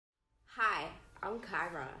I'm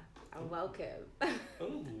Kyra, and welcome.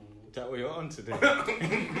 Ooh. Is that what you're on today? I'm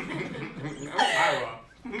Kyra.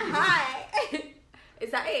 Hi.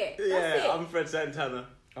 Is that it? Yeah, That's it. I'm Fred Santana.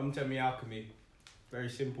 I'm Temi Alchemy. Very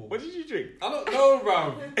simple. What did you drink? I don't know,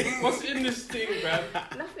 bruv. What's in this thing,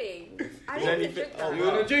 bruv? Nothing. I Is didn't anything- drink that. oh, You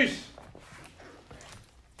want a juice?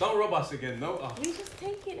 Don't rob us again, no. We just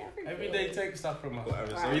taking everything. Every day take stuff from us.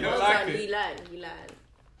 Whatever. Right, You don't well like done. it? We learn.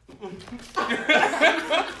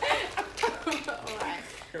 Alright.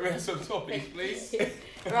 Can we have some topics, please?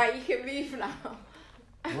 Right, you can move now.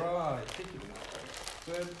 Right.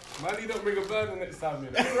 Then, man, you don't bring a burner next time, you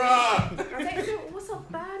know. Right. I don't know what's a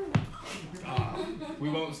burn. We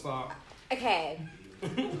won't start. Okay.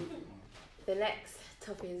 The next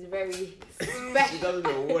topic is very She special. doesn't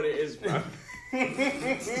know what it is, bro.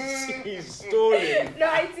 She's stalling. No,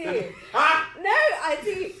 I do. No, I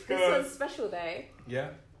do. This on. one's special though. Yeah?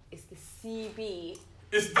 It's the CB.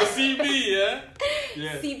 It's the CB, yeah?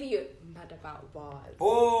 Yeah. CB mad about bars.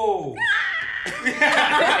 Oh!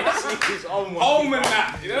 She's on one. Home and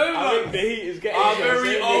that, you know? I think the heat is getting Our to us, very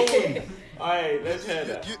isn't own. it? Alright, let's hear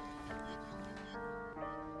that.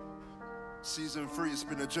 Season 3, it's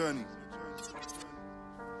been a journey.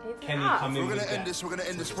 Kenny, Ah. come in. We're with gonna that. end this. We're gonna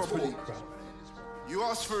end this properly. You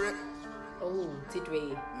asked for it. Oh, did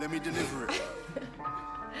we? Let me deliver it.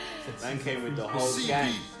 Man came with the whole CB.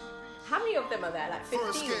 gang. How many of them are there? Like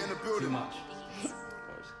First 15? get in the Too building. much.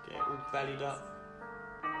 Get all bellied up.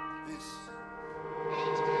 This.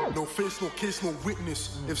 No face, no case, no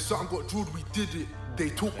witness. If something got drilled, we did it. They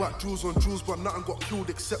talk about drills on drills, but nothing got killed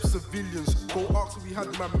except civilians. Go ask if we had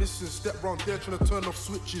man missing. Step round there trying to turn off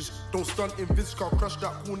switches. Don't stunt in Vince car, crash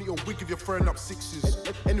that corn, eat a wig if you're throwing up sixes.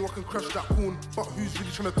 Anyone can crash that corn, but who's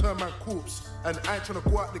really trying to turn man corpse? And I ain't trying to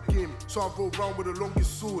go out the game, so I roll round with the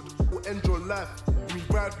longest sword. We'll end your life. We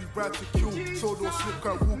ride to kill. So don't slip,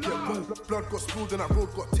 cause we'll get pulled. Blood got spilled and that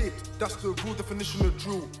road got taped. That's the real definition of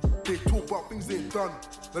drill. They talk about things they ain't done,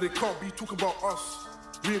 but they can't be talking about us.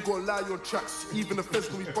 We ain't gonna lie on tracks, even the feds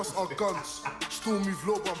when we bust our guns. Still move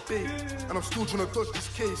low on bait, and I'm still trying to dodge this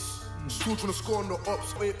case. Still trying to score on the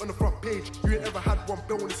ops, wait on the front page. You ain't ever had one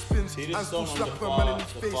bell when it spins, See and this still song on slap the a far- man in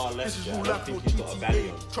his the face. far left, This is yeah, real I don't life, no think he's got a belly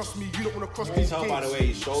GTA. on. Trust me, you don't wanna cross You these can tell by the gates. way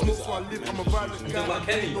his shoulders Smoke so I are. live, Man, I'm a he's violent using guy. his like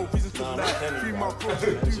Kenny. No reason to Nah, lie. Kenny, Free bro. my bros, He's do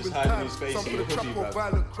just with hiding time. his face Some in for the the trap hoodie, or bro.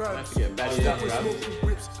 violent Man crimes. to get bellied Still up, with bro. smoking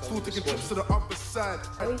grips, still taking trips to the other side.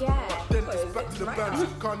 Oh, yeah. But then What it's is back it? to the Right bands. now?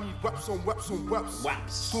 Can't need waps on waps on waps.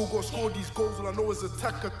 Waps. Still gotta score these goals, all I know is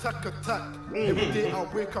attack. Every day I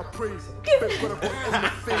wake, I pray. Thank God I got in the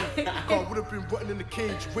fame. God would have been rotten in the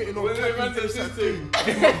cage, waiting on When they run Captain the Days that system. day. My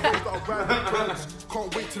friends that are riding drugs.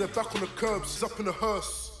 Can't wait till they're back on the curbs. He's up in the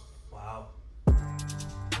hearse. Wow.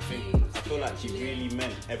 I feel like he really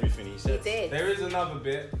meant everything he He said. did. There is another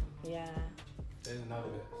bit. Yeah. There's another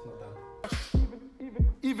bit. It's not done.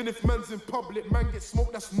 Even if man's in public, man gets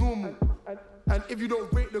smoked, that's normal. And if you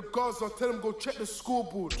don't rate the guards, I'll tell them go check the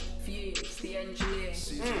scoreboard. Fuse, the engineer.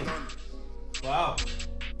 Season done. Wow.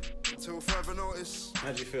 Till further notice.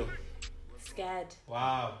 How do you feel? Scared.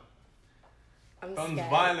 Wow. I'm Sounds scared.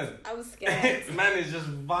 violent. I'm scared. Man is just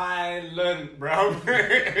violent, bro.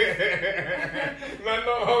 Man,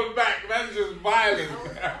 don't hold back. Man's just violent.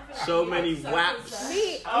 So many waps.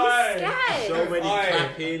 Me, Aye. I'm scared. So many Aye.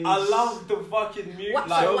 clappings. I love the fucking music. What-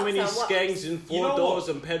 Like, So What's many that, what? skanks and You know four doors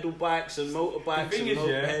what? and pedal bikes and motorbikes The thing and is,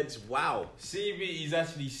 yeah, mopeds. Wow. CB is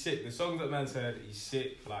actually sick. The songs that man's heard, he's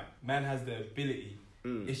sick. Like, man has the ability.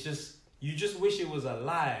 It's just, you just wish it was a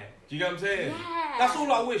lie. Do you get what I'm saying? Yeah. That's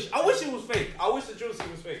all I wish. I wish it was fake. I wish the drill scene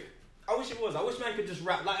was fake. I wish it was. I wish man could just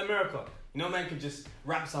rap like America. You know, man could just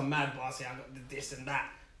rap some mad bar, say I got this and that.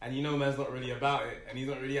 And you know man's not really about it. And he's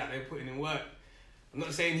not really out there putting in work. I'm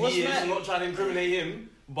not saying What's he is. mad? I'm not trying to incriminate him.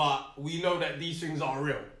 But we know that these things are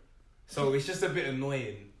real. So it's just a bit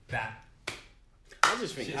annoying that I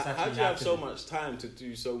just think, Shit's how do actually you have so happening. much time to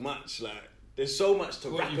do so much? Like, there's so much to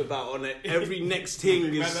What rap you- about on it. Every next thing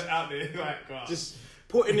man is are out there like, God. just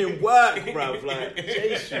putting in work, bruv. Like,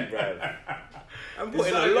 Jason, bruv. I'm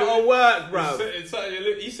putting a lot of work,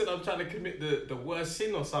 bruv. He said I'm trying to commit the worst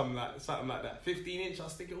sin or something like that. 15-inch, I'll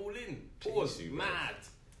stick it all in. Pause. Jeez, Mad.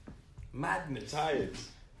 Madness. Tired.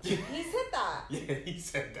 He said that. Yeah, he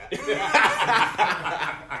said that.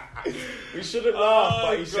 We shouldn't laugh,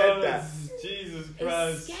 but he said that. Jesus It's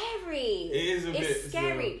Christ. scary. It is a bit, It's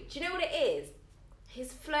scary. Do you know what it is?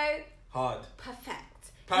 His flow, Hard.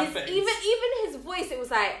 perfect. Perfect. Even his voice, it was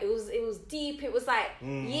like it was deep. It was like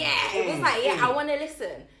it was like I want to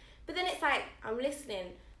listen. But then it's like I'm listening,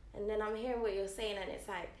 and then I'm hearing what you're saying, and it's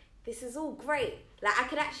like this is all great. Like I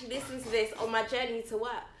could actually listen to this on my journey to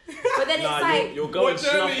work. But then it's Nah, like you're going What to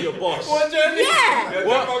snuff journey? your boss. What journey? Yeah.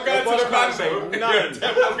 What? I'm Your going boss to the can't can't say bro. none.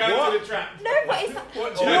 I'm going What? to the trap. No, but it's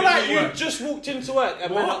What Do you know, like, you work? just walked into work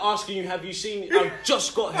and men are asking you, have you seen... I've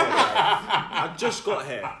just got here, bruv. I just got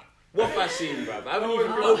here. What have I seen, bruv? I haven't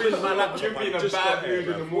even opened my laptop. You've been I in a just bad got here, mood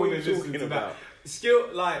in bruv. the What morning are you listening talking to about? that. Skill,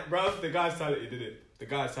 like, bro, the guy's talented, did it? The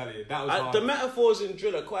guy's talented. That was hard. The metaphors in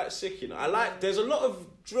drill are quite sick, you know. I like... There's a lot of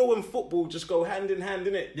drill and football just go hand in hand,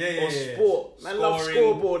 innit? Yeah. Or sport. Man, love Scoring,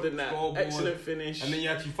 scoreboard and that. scoreboard. Excellent finish. And then you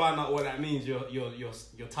actually find out what that means. You're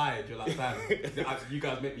tired. You're like, damn, you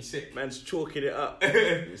guys make me sick. Man's chalking it up.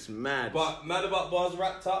 It's mad. But Mad About Bars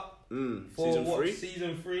wrapped up. For Season 3?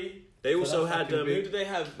 Season 3. They So also that's had... fucking who big. did they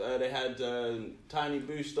have? They had Tiny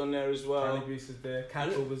Boost on there as well. Tiny Boost was there.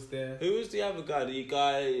 Cattle was there. Who was the other guy? The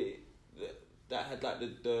guy that had like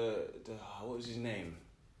the what was his name?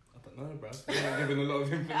 I don't know, bro. You're not giving a lot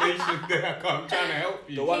of information there. I'm trying to help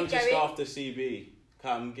you. The one Keep just going. after CB.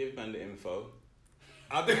 Come, give man the info.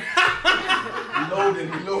 I do-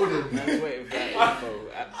 Reloading. Man's waiting for that info.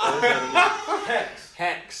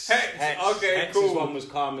 Hex. Okay, Hex's cool. one was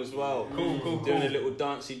calm as well. Cool. Doing a little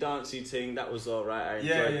dancey thing. That was alright. I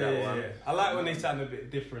enjoyed that one. I like when they sound a bit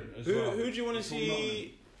different as well. Who do you want to It's all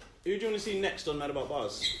see? Who do you want to see next on Mad About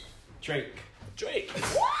Bars? Drake. Drake.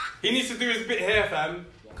 He needs to do his bit here, fam.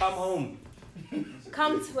 Come home.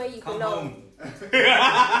 come to where you Come belong. home.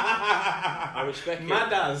 I respect it.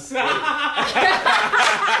 Madas.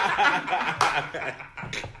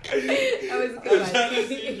 That was a good. I'm trying to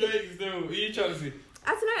see Drake still. Who are you trying to see?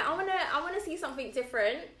 I don't know. I wanna see something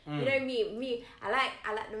different. You know me. I like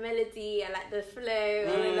the melody. I like the flow.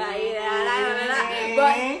 I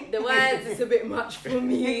like, but the words is a bit much for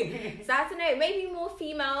me. So I don't know. Maybe more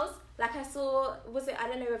females. Like I saw. Was it? I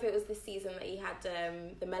don't know if it was this season that he had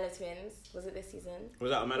the Mellow Twins. Was it this season? Was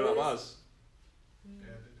that a Mad About Bars?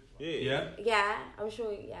 Yeah. Yeah, I'm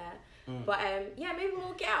sure. Yeah, but yeah, maybe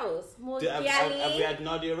more girls, more Have galley. we had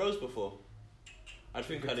Nadia Rose before? I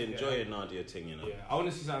think I'd enjoy a Nadia thing, you know. Yeah, I want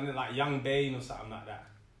to see something like Young Bane or something like that.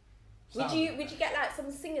 Would you get like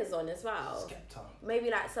some singers on as well? Skepta. Maybe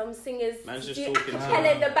like some singers Man's to just do talking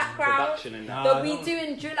acapella in the background. production and that. They'll be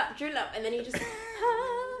doing drill up, and then you just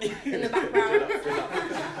in the background.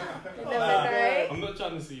 I'm not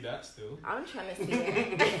trying to see that still. I'm trying to see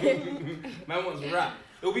it. Man wants rap.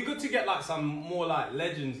 It'll be good to get like some more like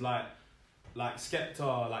legends like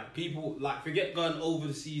Skepta, like people like forget going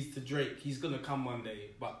overseas to Drake. He's gonna come one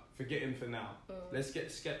day, but forget him for now. Let's get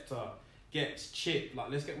Skepta, get Chip. Like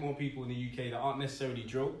let's get more people in the UK that aren't necessarily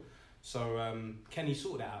drill. So Kenny,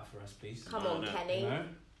 sort that out for us, please. Come on, Kenny. You know?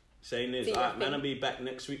 Saying this, Do your alright, man, thing. I'll be back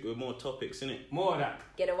next week with more topics, innit? More of that.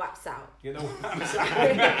 Get a wax out. You know.